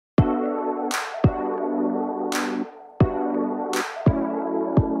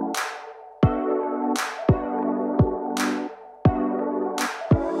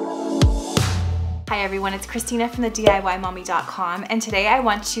Hi everyone, it's Christina from the DIYmommy.com, and today I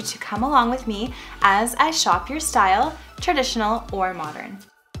want you to come along with me as I shop your style, traditional or modern.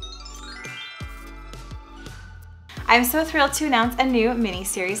 I'm so thrilled to announce a new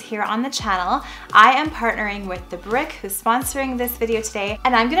mini-series here on the channel. I am partnering with The Brick, who's sponsoring this video today,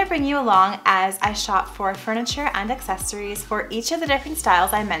 and I'm gonna bring you along as I shop for furniture and accessories for each of the different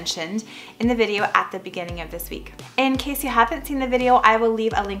styles I mentioned in the video at the beginning of this week. In case you haven't seen the video, I will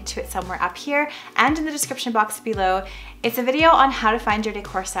leave a link to it somewhere up here and in the description box below. It's a video on how to find your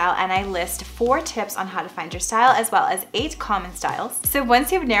decor style, and I list 4 tips on how to find your style as well as 8 common styles. So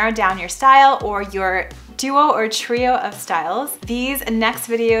once you've narrowed down your style or your duo or trio of styles, these next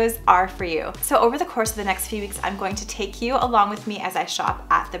videos are for you. So over the course of the next few weeks, I'm going to take you along with me as I shop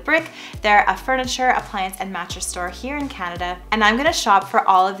at The Brick. They're a furniture, appliance, and mattress store here in Canada, and I'm gonna shop for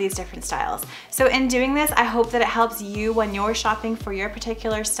all of these different styles. So in doing this, I hope that it helps you when you're shopping for your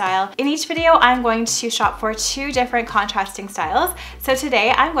particular style. In each video, I'm going to shop for 2 different contrasting styles. So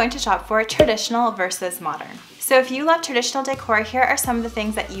today, I'm going to shop for traditional versus modern. So if you love traditional decor, here are some of the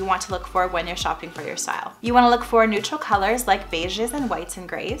things that you want to look for when you're shopping for your style. You want to look for neutral colors like beiges and whites and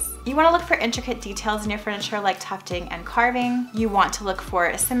grays. You want to look for intricate details in your furniture like tufting and carving. You want to look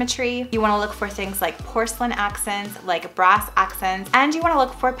for symmetry. You want to look for things like porcelain accents, like brass accents, and you want to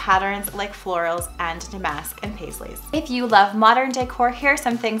look for patterns like florals and damask and paisleys. If you love modern decor, here are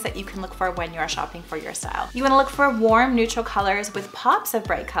some things that you can look for when you're shopping for your style. You want to look for warm neutral colors with pops of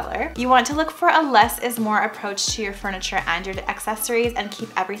bright color. You want to look for a less is more approach to your furniture and your accessories and keep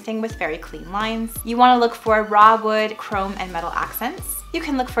everything with very clean lines. You want to look for raw wood, chrome, and metal accents. You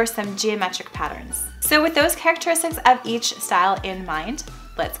can look for some geometric patterns. So with those characteristics of each style in mind,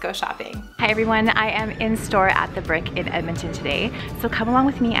 let's go shopping. Hi everyone, I am in store at The Brick in Edmonton today. So come along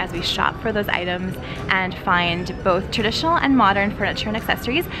with me as we shop for those items and find both traditional and modern furniture and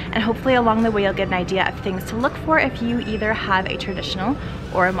accessories, and hopefully along the way you'll get an idea of things to look for if you either have a traditional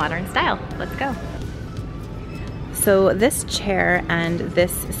or a modern style. Let's go. So this chair and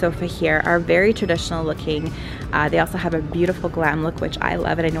this sofa here are very traditional looking. They also have a beautiful glam look, which I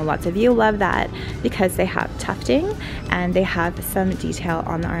love, and I know lots of you love that because they have tufting and they have some detail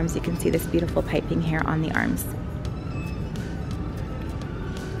on the arms. You can see this beautiful piping here on the arms.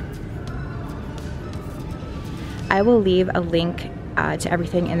 I will leave a link to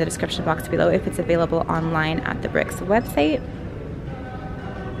everything in the description box below if it's available online at The Brick's website.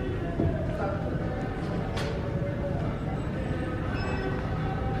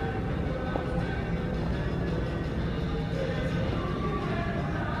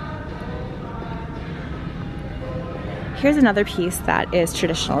 Here's another piece that is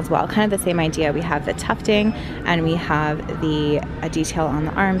traditional as well, kind of the same idea. We have the tufting and we have the detail on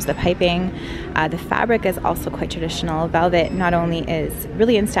the arms, the piping. The fabric is also quite traditional. Velvet not only is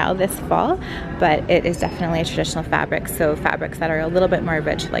really in style this fall, but it is definitely a traditional fabric. So fabrics that are a little bit more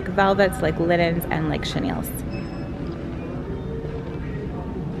rich, like velvets, like linens, and like chenilles.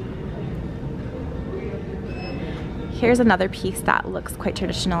 Here's another piece that looks quite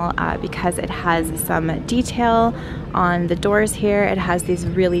traditional because it has some detail on the doors here. It has these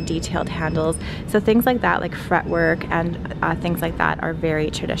really detailed handles. So things like that, like fretwork and things like that, are very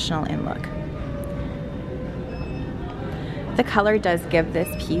traditional in look. The color does give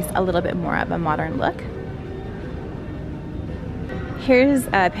this piece a little bit more of a modern look. Here's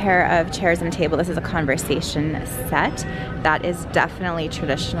a pair of chairs and a table. This is a conversation set that is definitely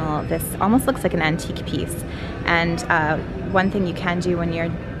traditional. This almost looks like an antique piece. And one thing you can do when you're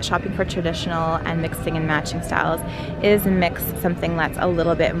shopping for traditional and mixing and matching styles is mix something that's a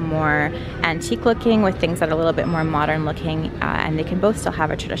little bit more antique looking with things that are a little bit more modern looking, and they can both still have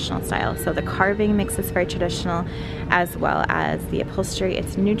a traditional style. So the carving makes this very traditional, as well as the upholstery.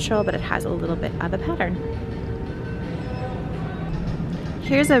 It's neutral, but it has a little bit of a pattern.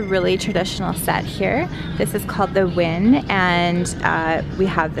 Here's a really traditional set here. This is called the Win, and we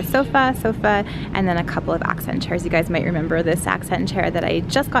have the sofa, and then a couple of accent chairs. You guys might remember this accent chair that I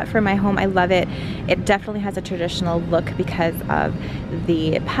just got for my home. I love it. It definitely has a traditional look because of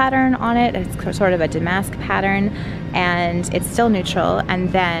the pattern on it. It's sort of a damask pattern, and it's still neutral.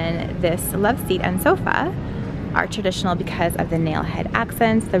 And then this love seat and sofa are traditional because of the nail head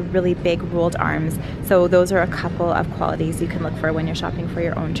accents, the really big rolled arms. So those are a couple of qualities you can look for when you're shopping for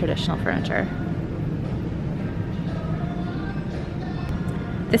your own traditional furniture.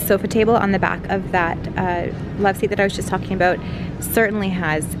 The sofa table on the back of that love seat that I was just talking about certainly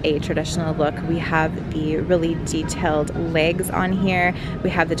has a traditional look. We have the really detailed legs on here. We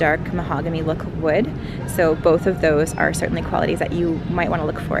have the dark mahogany look of wood. So both of those are certainly qualities that you might want to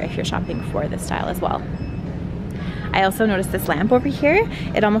look for if you're shopping for this style as well. I also noticed this lamp over here.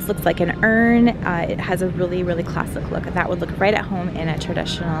 It almost looks like an urn. It has a really, really classic look. That would look right at home in a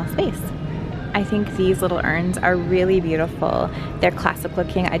traditional space. I think these little urns are really beautiful. They're classic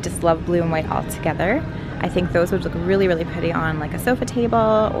looking. I just love blue and white all together. I think those would look really, really pretty on like a sofa table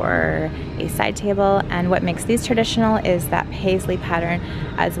or a side table. And what makes these traditional is that paisley pattern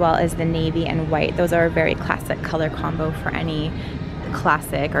as well as the navy and white. Those are a very classic color combo for any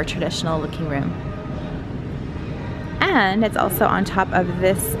classic or traditional looking room. And it's also on top of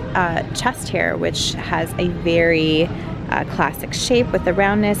this chest here, which has a very classic shape with the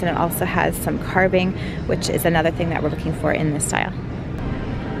roundness, and it also has some carving, which is another thing that we're looking for in this style.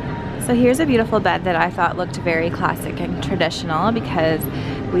 So here's a beautiful bed that I thought looked very classic and traditional because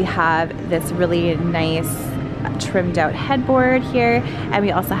we have this really nice trimmed out headboard here, and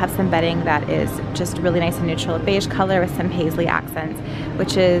we also have some bedding that is just really nice and neutral beige color with some paisley accents,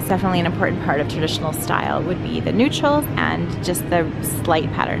 which is definitely an important part of traditional style, would be the neutrals and just the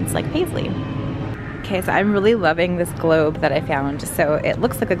slight patterns like paisley. Okay, so I'm really loving this globe that I found. So it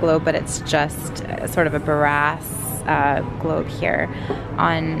looks like a globe, but it's just sort of a brass globe here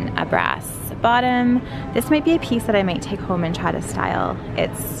on a brass bottom. This might be a piece that I might take home and try to style.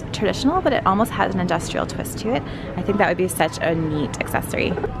 It's traditional, but it almost has an industrial twist to it. I think that would be such a neat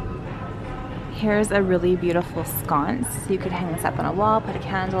accessory. Here's a really beautiful sconce. You could hang this up on a wall, put a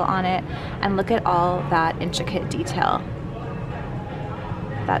candle on it, and look at all that intricate detail.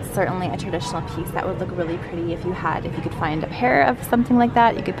 That's certainly a traditional piece that would look really pretty if you could find a pair of something like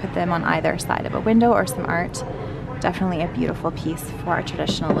that. You could put them on either side of a window or some art. Definitely a beautiful piece for a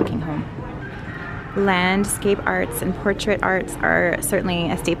traditional looking home. Landscape arts and portrait arts are certainly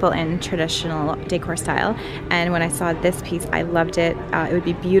a staple in traditional decor style, and when I saw this piece I loved it. It would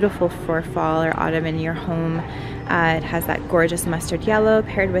be beautiful for fall or autumn in your home. It has that gorgeous mustard yellow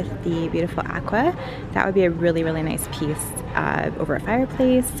paired with the beautiful aqua. That would be a really, really nice piece over a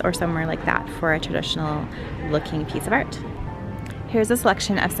fireplace or somewhere like that for a traditional looking piece of art. Here's a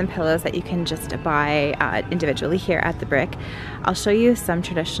selection of some pillows that you can just buy individually here at the Brick. I'll show you some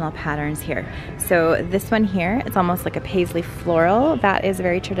traditional patterns here. So this one here, it's almost like a paisley floral. That is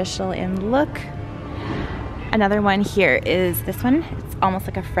very traditional in look. Another one here is this one. It's almost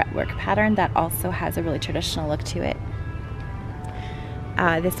like a fretwork pattern that also has a really traditional look to it.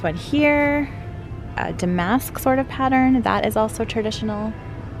 This one here, a damask sort of pattern, that is also traditional.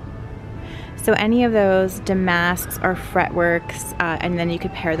 So any of those damasks or fretworks, and then you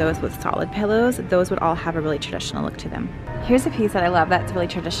could pair those with solid pillows, those would all have a really traditional look to them. Here's a piece that I love that's really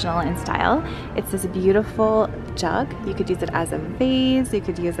traditional in style. It's this beautiful jug. You could use it as a vase, you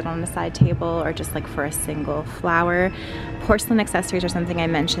could use it on a side table, or just like for a single flower. Porcelain accessories are something I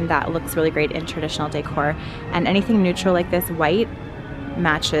mentioned that looks really great in traditional decor, and anything neutral like this, white,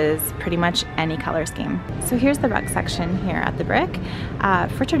 matches pretty much any color scheme. So here's the rug section here at the Brick.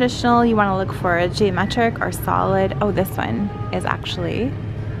 For traditional, you want to look for a geometric or solid. Oh, this one is actually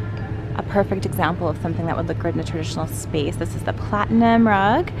a perfect example of something that would look good in a traditional space. This is the platinum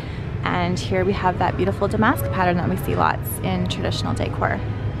rug, and here we have that beautiful damask pattern that we see lots in traditional decor.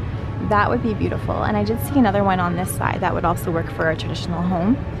 That would be beautiful, and I did see another one on this side that would also work for a traditional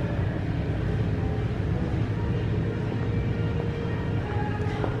home.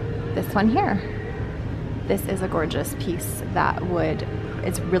 This one here. This is a gorgeous piece that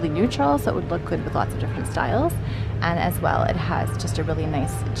it's really neutral, so it would look good with lots of different styles, and as well it has just a really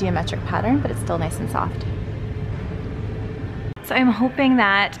nice geometric pattern, but it's still nice and soft. So I'm hoping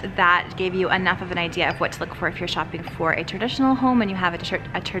that gave you enough of an idea of what to look for if you're shopping for a traditional home and you have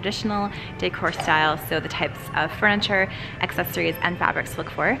a traditional decor style, so the types of furniture, accessories, and fabrics to look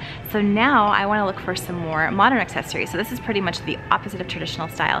for. So now I want to look for some more modern accessories. So this is pretty much the opposite of traditional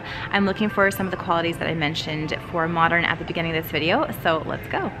style. I'm looking for some of the qualities that I mentioned for modern at the beginning of this video, so let's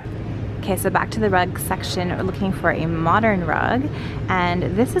go. Okay, so back to the rug section, we're looking for a modern rug, and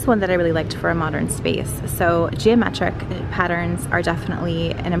this is one that I really liked for a modern space. So geometric patterns are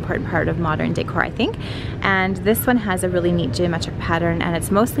definitely an important part of modern decor, I think, and this one has a really neat geometric pattern, and it's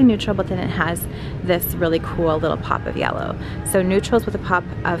mostly neutral, but then it has this really cool little pop of yellow. So neutrals with a pop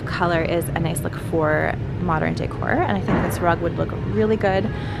of color is a nice look for modern decor, and I think this rug would look really good.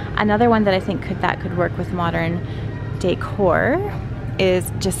 Another one that I think could work with modern decor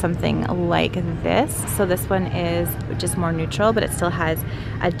is just something like this. So this one is just more neutral, but it still has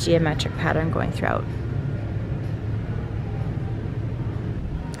a geometric pattern going throughout.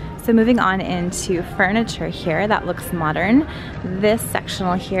 So moving on into furniture here, that looks modern. This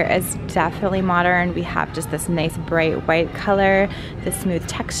sectional here is definitely modern. We have just this nice bright white color, the smooth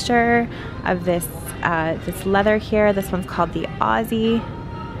texture of this leather here. This one's called the Aussie.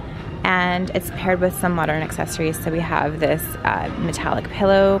 and it's paired with some modern accessories. So we have this metallic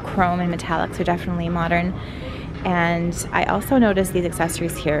pillow, chrome and metallic, so definitely modern. And I also noticed these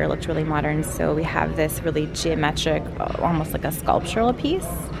accessories here looked really modern. So we have this really geometric, almost like a sculptural piece.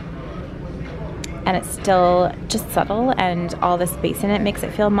 And it's still just subtle, and all the space in it makes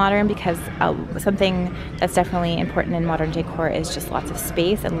it feel modern, because something that's definitely important in modern decor is just lots of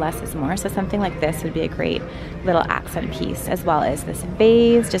space, and less is more. So something like this would be a great little accent piece, as well as this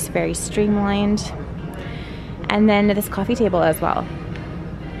vase, just very streamlined. And then this coffee table as well.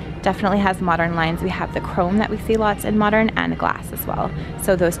 Definitely has modern lines. We have the chrome that we see lots in modern, and glass as well.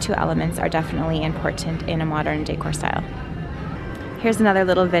 So those two elements are definitely important in a modern decor style. Here's another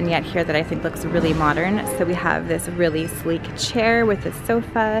little vignette here that I think looks really modern. So we have this really sleek chair with a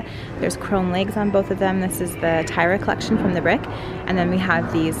sofa. There's chrome legs on both of them. This is the Tyra collection from the Brick. And then we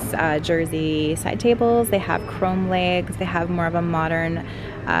have these jersey side tables. They have chrome legs. They have more of a modern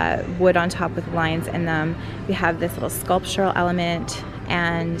wood on top with lines in them. We have this little sculptural element,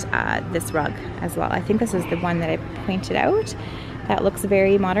 and this rug as well. I think this is the one that I pointed out. That looks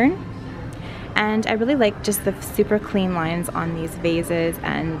very modern. And I really like just the super clean lines on these vases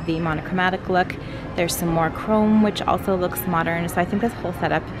and the monochromatic look. There's some more chrome, which also looks modern. So I think this whole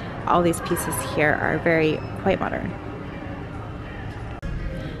setup, all these pieces here are quite modern.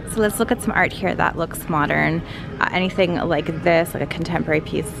 So let's look at some art here that looks modern. Anything like this, like a contemporary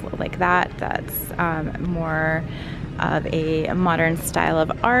piece like that, that's more of a modern style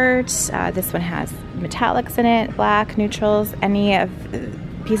of art. This one has metallics in it, black, neutrals, any of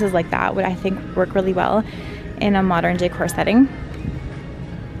pieces like that would, I think, work really well in a modern decor setting.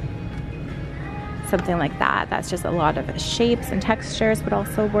 Something like that, that's just a lot of shapes and textures would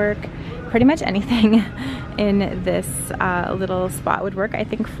also work. Pretty much anything in this little spot would work, I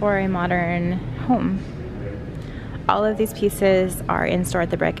think, for a modern home. All of these pieces are in store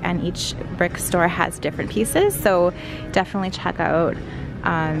at the Brick, and each Brick store has different pieces, so definitely check out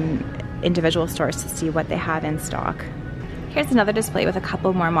individual stores to see what they have in stock. Here's another display with a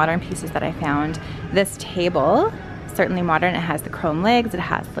couple more modern pieces that I found. This table, certainly modern. It has the chrome legs, it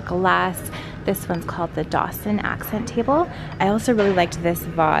has the glass. This one's called the Dawson accent table. I also really liked this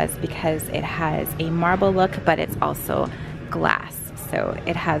vase because it has a marble look, but it's also glass. So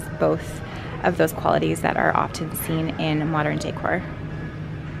it has both of those qualities that are often seen in modern decor.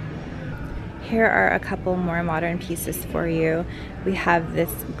 Here are a couple more modern pieces for you. We have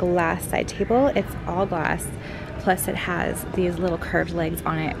this glass side table. It's all glass. Plus it has these little curved legs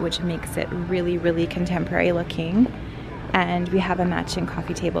on it, which makes it really, really contemporary looking. And we have a matching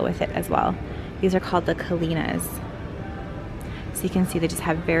coffee table with it as well. These are called the Kalinas. So you can see they just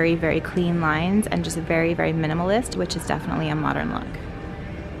have very, very clean lines and just very, very minimalist, which is definitely a modern look.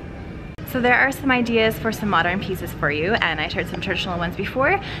 So there are some ideas for some modern pieces for you, and I shared some traditional ones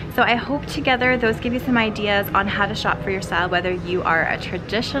before. So I hope together those give you some ideas on how to shop for your style, whether you are a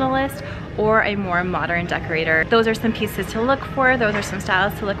traditionalist or a more modern decorator. Those are some pieces to look for, those are some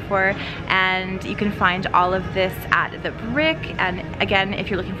styles to look for, and you can find all of this at the Brick. And again, if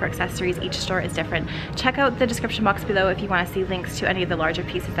you're looking for accessories, each store is different. Check out the description box below if you want to see links to any of the larger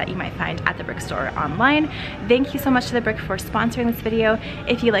pieces that you might find at the Brick store online. Thank you so much to the Brick for sponsoring this video.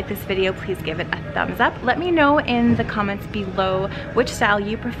 If you like this video, please give it a thumbs up. Let me know in the comments below which style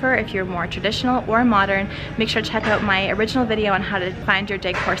you prefer, if you're more traditional or modern. Make sure to check out my original video on how to find your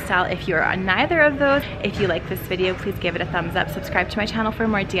decor style if you're on neither of those. If you like this video, please give it a thumbs up. Subscribe to my channel for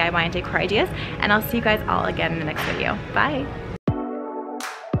more DIY and decor ideas, and I'll see you guys all again in the next video. Bye!